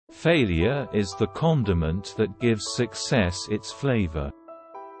Failure is the condiment that gives success its flavor.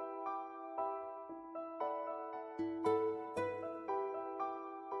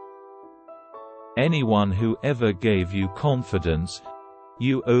 Anyone who ever gave you confidence,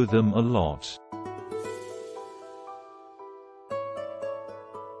 you owe them a lot.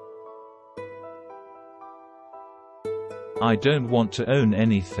 I don't want to own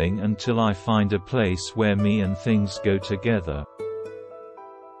anything until I find a place where me and things go together.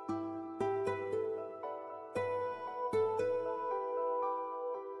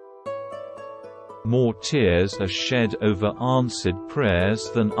 More tears are shed over answered prayers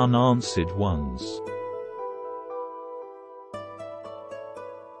than unanswered ones.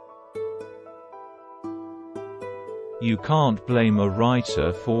 You can't blame a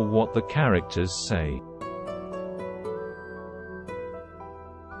writer for what the characters say.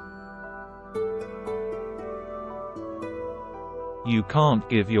 You can't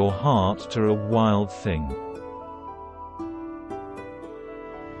give your heart to a wild thing.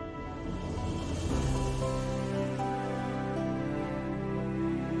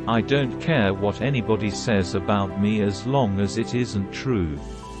 I don't care what anybody says about me as long as it isn't true.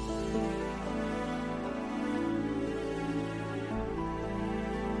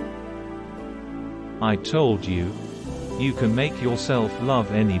 I told you, you can make yourself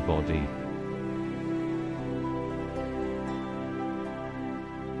love anybody.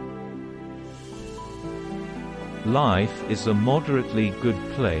 Life is a moderately good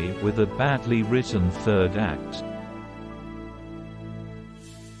play with a badly written third act.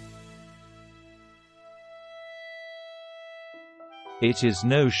 It is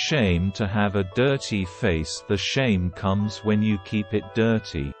no shame to have a dirty face. The shame comes when you keep it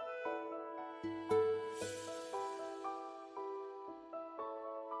dirty.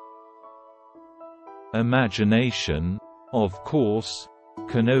 Imagination, of course,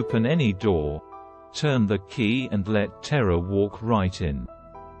 can open any door. Turn the key and let terror walk right in.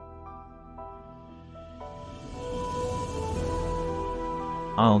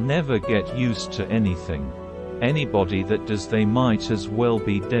 I'll never get used to anything. Anybody that does, they might as well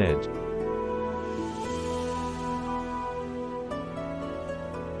be dead.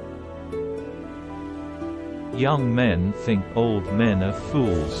 Young men think old men are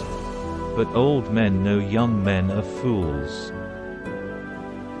fools, but old men know young men are fools.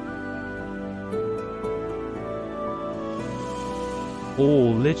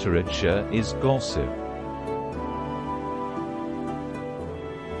 All literature is gossip.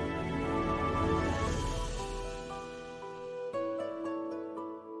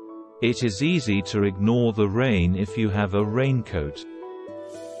 It is easy to ignore the rain if you have a raincoat.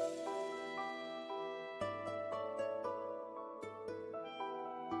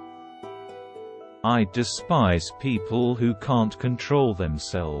 I despise people who can't control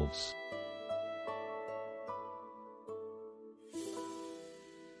themselves.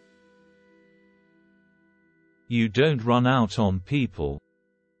 You don't run out on people.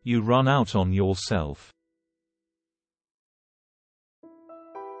 You run out on yourself.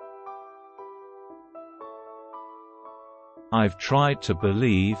 I've tried to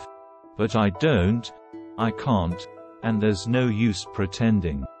believe, but I don't, I can't, and there's no use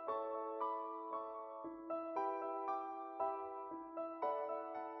pretending.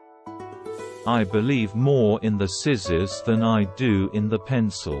 I believe more in the scissors than I do in the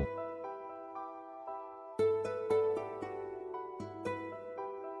pencil.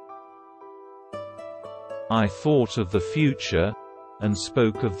 I thought of the future, and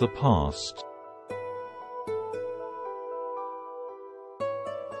spoke of the past.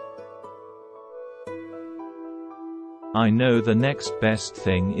 I know the next best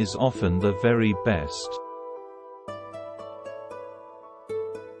thing is often the very best.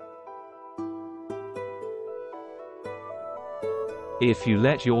 If you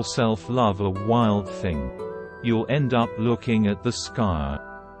let yourself love a wild thing, you'll end up looking at the sky.